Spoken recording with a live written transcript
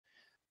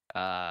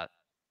The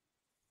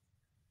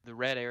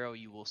red arrow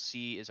you will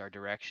see is our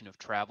direction of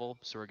travel.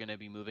 So we're going to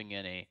be moving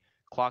in a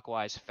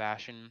clockwise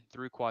fashion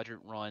through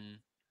quadrant 1,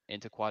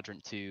 into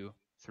quadrant 2,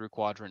 through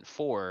quadrant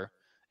 4,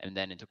 and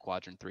then into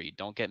quadrant 3.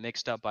 Don't get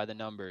mixed up by the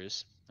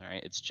numbers. All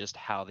right, it's just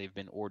how they've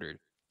been ordered.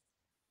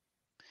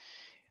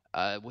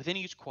 Within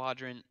each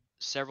quadrant,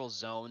 several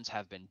zones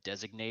have been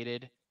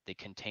designated. They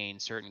contain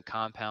certain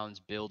compounds,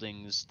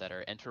 buildings that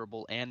are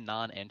enterable and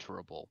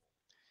non-enterable.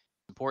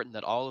 It's important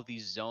that all of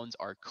these zones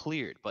are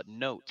cleared, but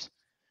note,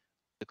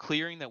 the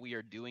clearing that we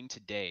are doing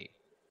today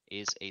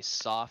is a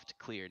soft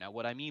clear. Now,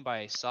 what I mean by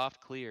a soft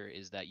clear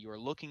is that you are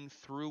looking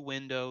through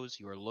windows,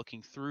 you are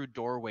looking through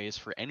doorways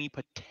for any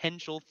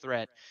potential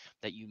threat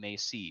that you may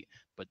see.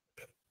 But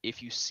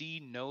if you see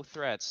no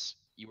threats,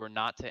 you are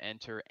not to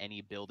enter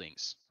any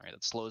buildings. All right,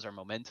 that slows our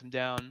momentum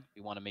down.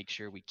 We want to make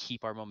sure we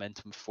keep our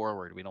momentum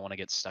forward. We don't want to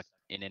get stuck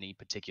in any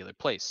particular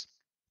place.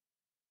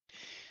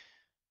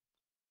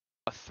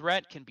 A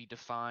threat can be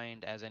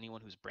defined as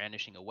anyone who's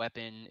brandishing a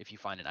weapon, if you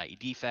find an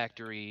IED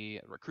factory,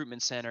 a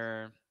recruitment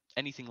center,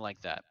 anything like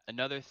that.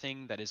 Another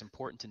thing that is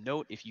important to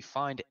note, if you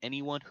find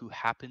anyone who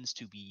happens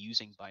to be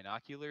using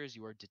binoculars,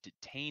 you are to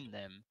detain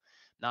them,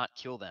 not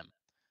kill them.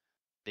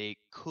 They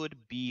could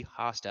be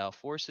hostile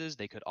forces.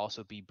 They could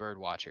also be bird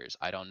watchers.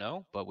 I don't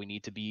know, but we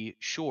need to be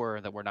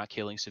sure that we're not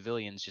killing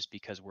civilians just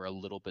because we're a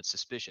little bit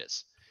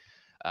suspicious.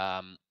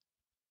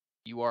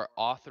 You are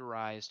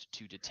authorized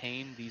to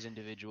detain these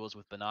individuals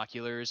with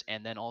binoculars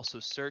and then also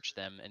search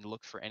them and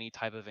look for any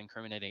type of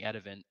incriminating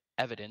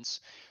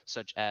evidence,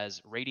 such as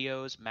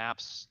radios,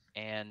 maps,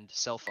 and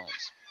cell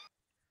phones.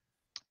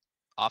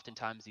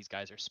 Oftentimes, these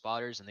guys are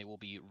spotters and they will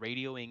be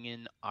radioing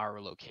in our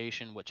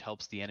location, which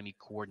helps the enemy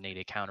coordinate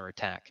a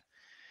counterattack.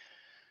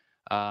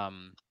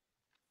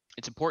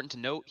 It's important to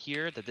note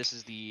here that this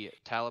is the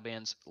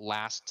Taliban's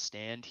last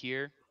stand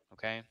here.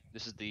 Okay,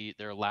 this is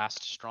their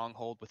last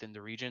stronghold within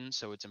the region,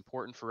 so it's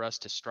important for us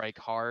to strike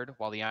hard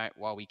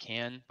while we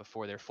can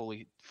before they're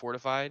fully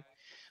fortified.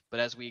 But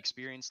as we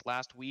experienced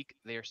last week,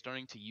 they are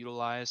starting to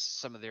utilize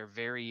some of their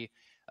very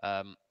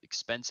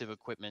expensive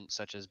equipment,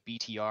 such as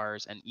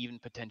BTRs and even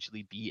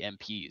potentially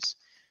BMPs.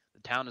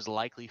 The town is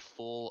likely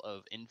full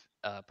of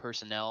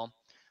personnel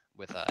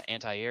with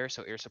anti-air,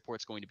 so air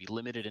support is going to be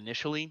limited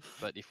initially,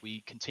 but if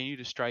we continue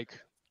to strike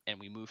and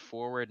we move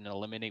forward and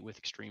eliminate with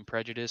extreme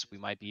prejudice, we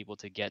might be able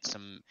to get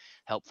some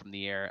help from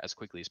the air as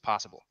quickly as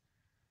possible.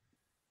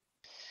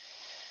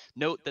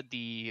 Note that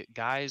the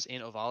guys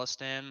in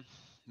Afghanistan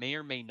may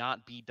or may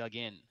not be dug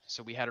in.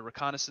 So we had a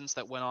reconnaissance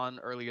that went on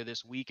earlier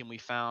this week, and we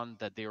found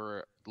that there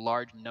were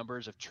large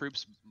numbers of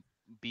troops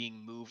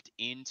being moved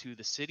into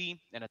the city,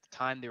 and at the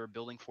time they were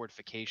building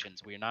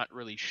fortifications. We are not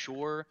really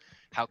sure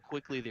how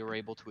quickly they were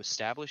able to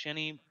establish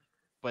any,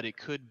 but it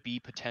could be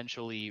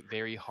potentially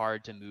very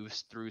hard to move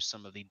through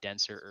some of the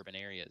denser urban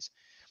areas.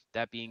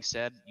 That being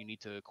said, you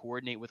need to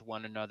coordinate with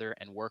one another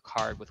and work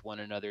hard with one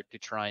another to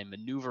try and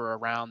maneuver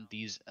around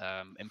these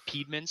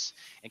impediments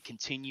and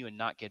continue and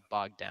not get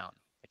bogged down.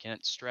 I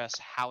can't stress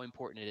how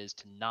important it is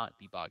to not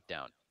be bogged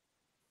down.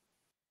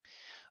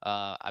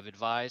 I've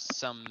advised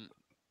some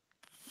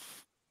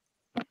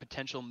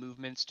potential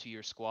movements to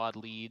your squad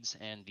leads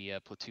and the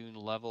platoon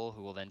level,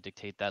 who will then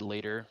dictate that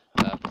later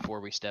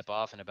before we step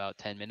off in about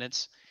 10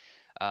 minutes.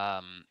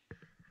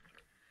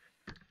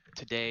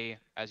 Today,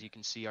 as you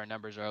can see, our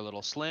numbers are a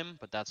little slim,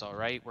 but that's all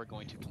right. We're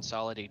going to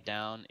consolidate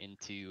down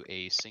into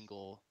a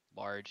single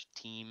large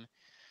team.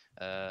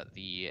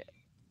 The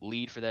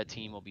lead for that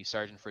team will be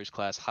Sergeant First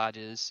Class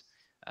Hodges.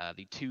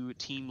 The two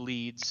team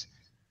leads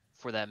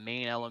for that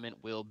main element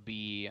will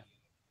be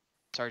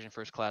Sergeant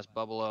First Class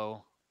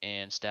Bubbalo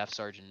and Staff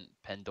Sergeant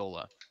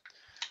Pendola.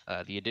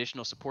 The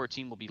additional support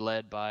team will be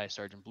led by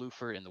Sergeant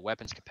Bluford in the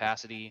weapons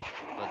capacity,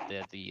 but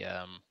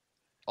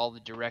all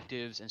the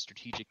directives and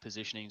strategic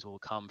positionings will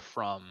come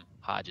from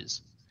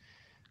Hodges.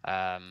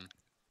 As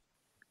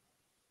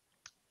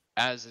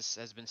this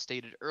has been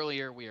stated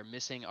earlier, we are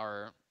missing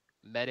our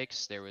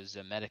medics. There was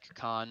a medic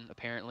con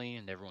apparently,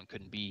 and everyone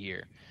couldn't be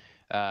here.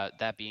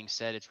 That being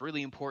said, it's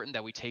really important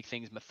that we take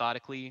things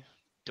methodically.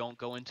 Don't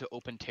go into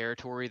open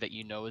territory that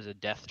you know is a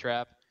death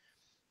trap.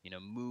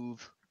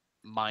 Move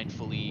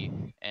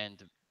mindfully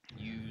and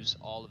use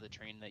all of the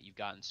training that you've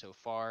gotten so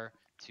far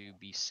to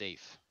be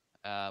safe.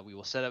 We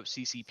will set up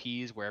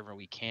CCPs wherever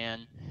we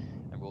can,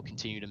 and we'll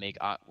continue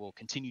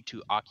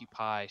to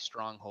occupy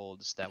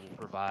strongholds that will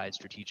provide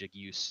strategic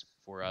use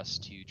for us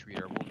to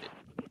treat our wounded.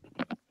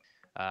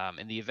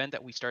 In the event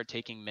that we start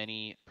taking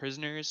many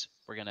prisoners,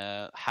 we're going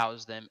to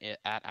house them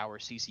at our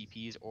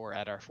CCPs or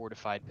at our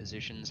fortified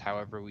positions,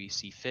 however we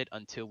see fit,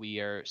 until we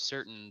are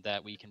certain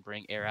that we can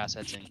bring air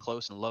assets in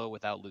close and low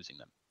without losing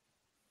them.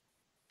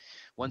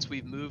 Once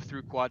we've moved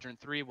through Quadrant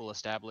 3, we'll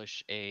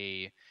establish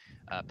a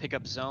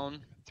pickup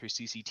zone through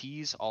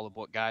CCTs. All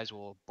the guys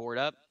will board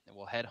up, and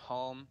we'll head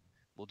home.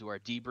 We'll do our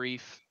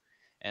debrief,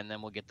 and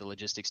then we'll get the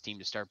logistics team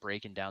to start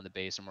breaking down the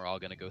base, and we're all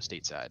going to go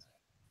stateside.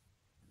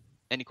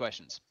 Any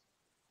questions?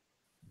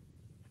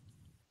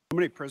 How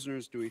many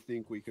prisoners do we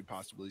think we could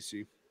possibly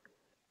see?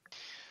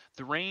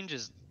 The range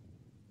is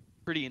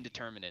pretty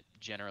indeterminate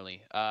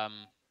generally.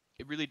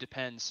 It really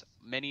depends.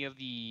 Many of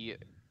the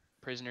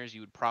prisoners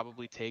you would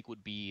probably take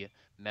would be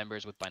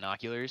members with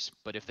binoculars,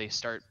 but if they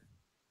start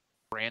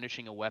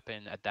brandishing a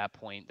weapon at that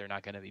point, they're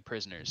not going to be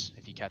prisoners,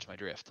 if you catch my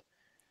drift.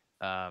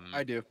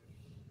 I do.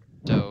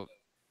 So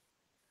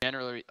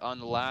generally, on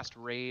the last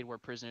raid where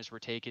prisoners were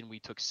taken, we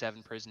took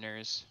 7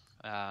 prisoners.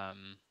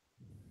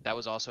 That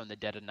was also in the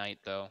dead of night,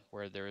 though,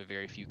 where there were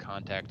very few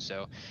contacts,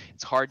 so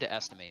it's hard to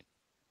estimate.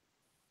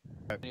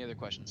 Any other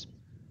questions?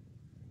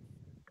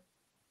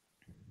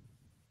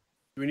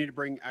 Do we need to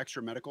bring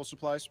extra medical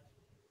supplies?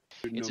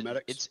 No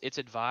medics? It's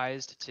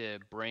advised to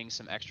bring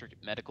some extra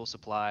medical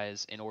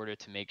supplies in order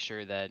to make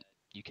sure that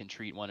you can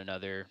treat one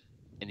another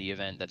in the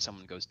event that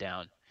someone goes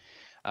down.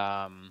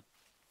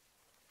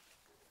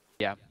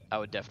 Yeah, I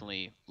would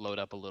definitely load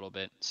up a little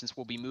bit. Since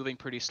we'll be moving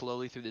pretty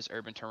slowly through this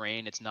urban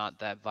terrain, it's not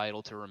that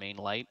vital to remain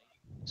light.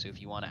 So if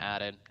you want to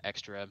add an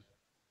extra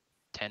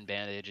 10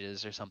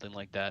 bandages or something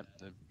like that,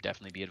 would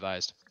definitely be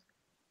advised.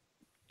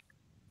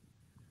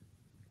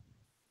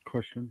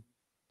 Question.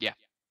 Yeah.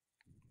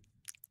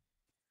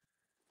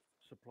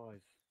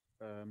 Supplies.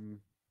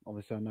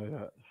 Obviously, I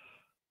know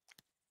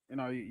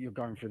that you're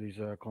going through these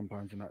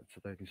compounds and that, so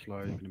taking slow.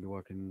 You're going to be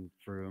working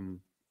through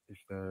them if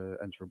they're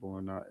enterable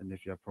and that, and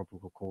if you have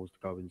probable cause to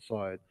go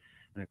inside.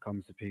 When it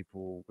comes to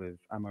people with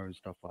ammo and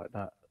stuff like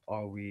that,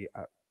 are we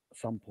at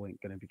some point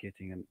going to be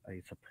getting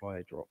a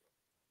supply drop?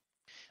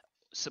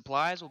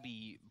 Supplies will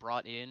be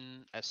brought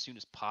in as soon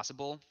as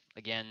possible.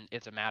 Again,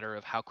 it's a matter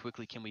of how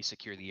quickly can we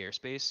secure the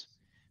airspace.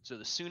 So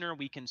the sooner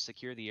we can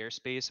secure the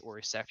airspace or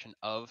a section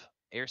of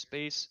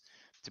airspace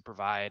to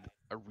provide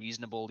a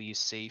reasonably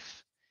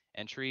safe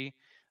entry,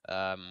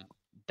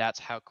 that's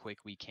how quick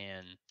we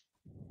can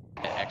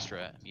get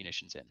extra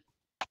munitions in.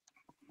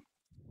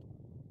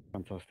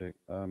 Fantastic.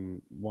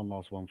 One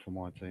last one for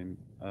my team.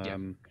 Yeah.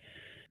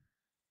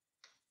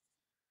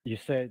 You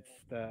said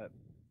that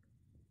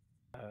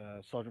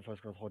Sergeant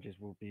First Class Hodges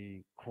will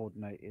be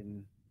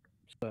coordinating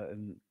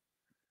certain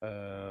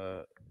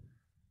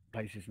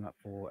places and that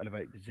for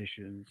elevated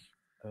positions,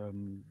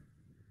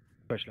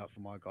 especially like for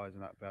my guys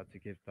and that, be able to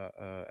give that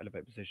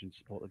elevated position to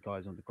support the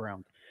guys on the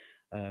ground.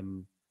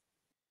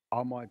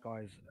 Are my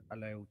guys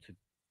allowed to,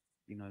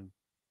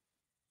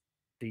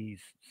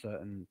 these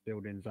certain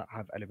buildings that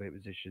have elevated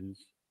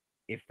positions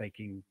if they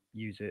can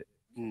use it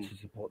to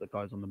support the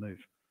guys on the move?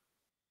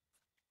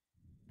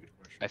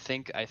 I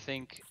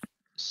think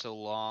so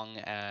long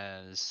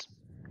as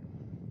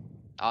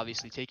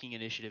obviously taking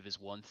initiative is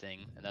one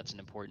thing, and that's an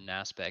important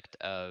aspect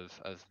of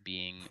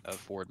being a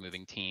forward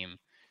moving team,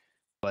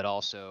 but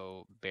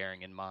also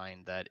bearing in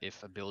mind that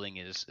if a building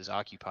is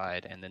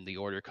occupied and then the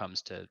order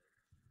comes to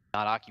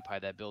not occupy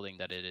that building,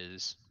 that it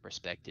is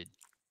respected.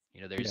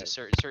 There's a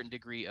certain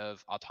degree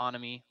of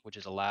autonomy which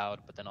is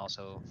allowed, but then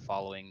also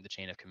following the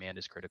chain of command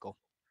is critical.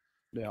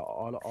 Yeah,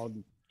 I'll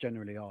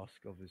generally ask,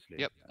 obviously.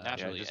 Yep,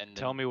 naturally. Yeah, just and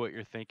tell me what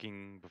you're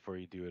thinking before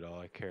you do it. All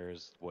I care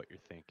is what you're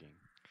thinking.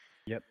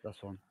 Yep, that's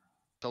fine.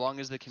 So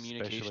long as the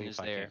communication Especially is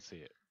if there, I can't see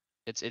it.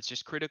 it's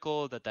just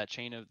critical that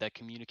chain of that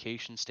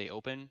communication stay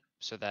open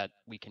so that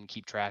we can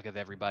keep track of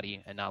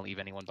everybody and not leave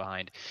anyone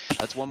behind.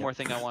 That's one more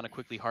thing I want to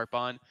quickly harp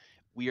on.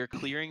 We are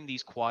clearing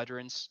these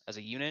quadrants as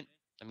a unit.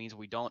 That means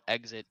we don't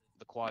exit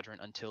the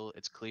quadrant until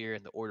it's clear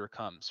and the order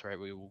comes, right?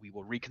 We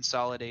will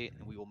reconsolidate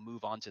and we will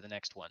move on to the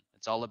next one.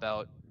 It's all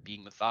about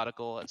being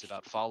methodical. It's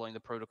about following the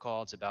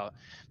protocol. It's about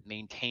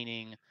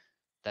maintaining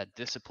that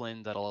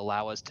discipline that'll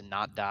allow us to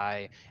not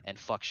die and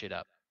fuck shit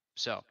up.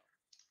 So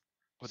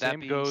with that Same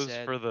being goes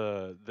said, for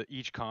the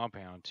each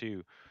compound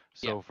too.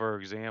 So yeah. for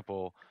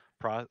example,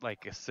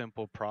 like a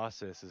simple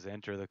process is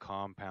enter the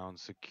compound,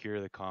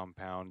 secure the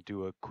compound,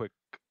 do a quick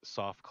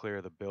soft clear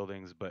of the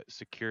buildings, but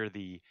secure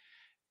the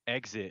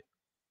exit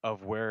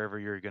of wherever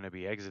you're going to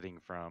be exiting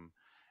from,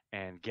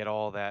 and get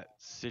all that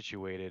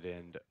situated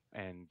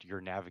and your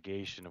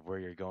navigation of where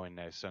you're going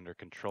next under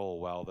control,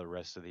 while the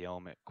rest of the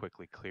element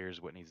quickly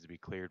clears what needs to be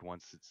cleared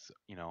once it's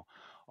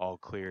all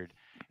cleared,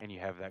 and you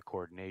have that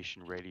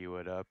coordination, radio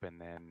it up, and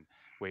then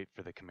wait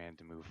for the command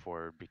to move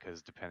forward,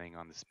 because depending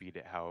on the speed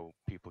at how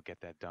people get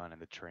that done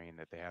and the terrain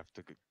that they have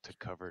to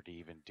cover to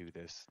even do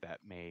this, that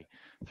may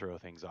throw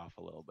things off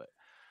a little bit.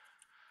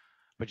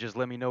 But just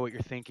let me know what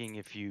you're thinking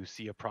if you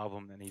see a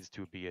problem that needs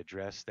to be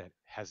addressed that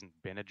hasn't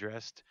been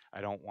addressed. I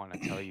don't want to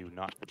tell you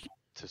not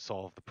to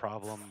solve the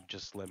problem.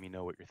 Just let me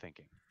know what you're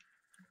thinking.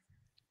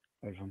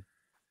 Over.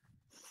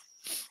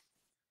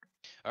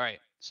 All right.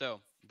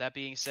 So that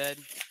being said,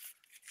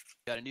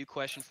 got a new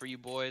question for you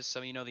boys.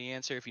 Some of you know the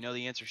answer. If you know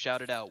the answer,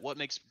 shout it out. What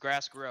makes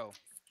grass grow?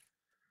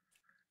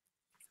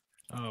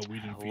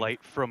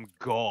 Light from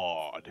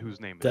God, whose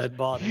name is Dead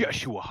body.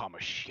 Yeshua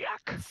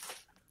HaMashiach.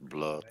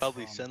 Blood.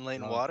 Probably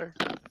sunlight and water.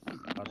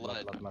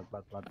 Blood.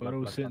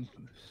 Photosynthesis.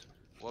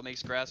 What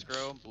makes grass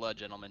grow? Blood,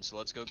 gentlemen. So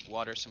let's go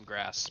water some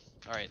grass.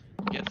 All right.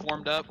 Get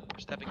formed up. We're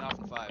stepping off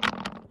in 5.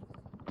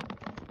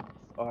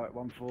 All right,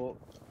 1-4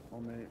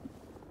 on me.